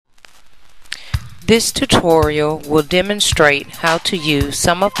This tutorial will demonstrate how to use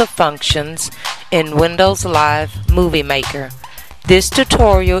some of the functions in Windows Live Movie Maker. This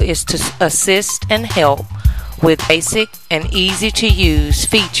tutorial is to assist and help with basic and easy to use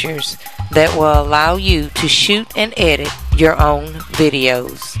features that will allow you to shoot and edit your own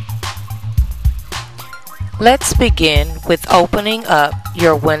videos. Let's begin with opening up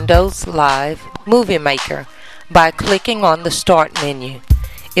your Windows Live Movie Maker by clicking on the Start menu.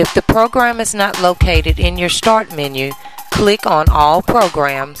 If the program is not located in your Start menu, click on All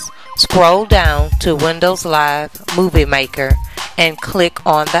Programs, scroll down to Windows Live Movie Maker, and click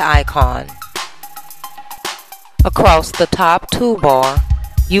on the icon. Across the top toolbar,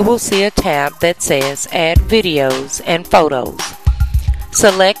 you will see a tab that says Add Videos and Photos.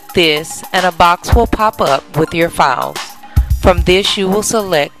 Select this and a box will pop up with your files. From this you will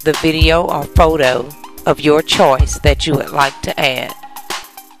select the video or photo of your choice that you would like to add.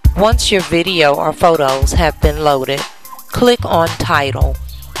 Once your video or photos have been loaded, click on Title.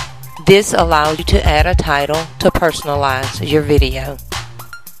 This allows you to add a title to personalize your video.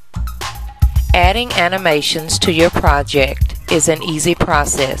 Adding animations to your project is an easy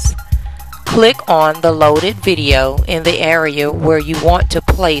process. Click on the loaded video in the area where you want to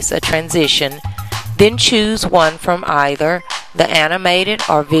place a transition, then choose one from either the animated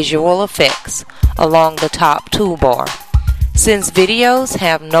or visual effects along the top toolbar. Since videos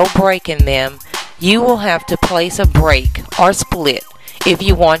have no break in them, you will have to place a break or split if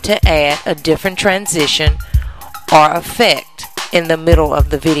you want to add a different transition or effect in the middle of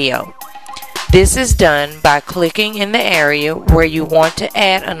the video. This is done by clicking in the area where you want to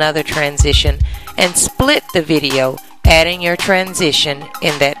add another transition and split the video, adding your transition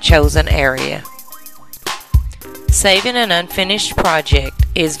in that chosen area. Saving an unfinished project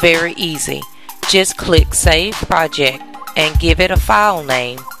is very easy. Just click Save Project and give it a file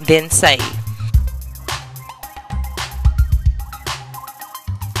name, then save.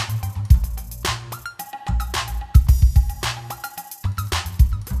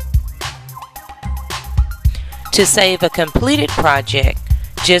 To save a completed project,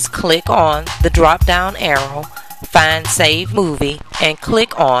 just click on the drop-down arrow, find Save Movie, and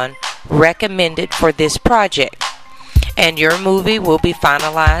click on Recommended for this project, and your movie will be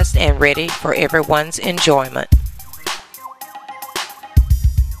finalized and ready for everyone's enjoyment.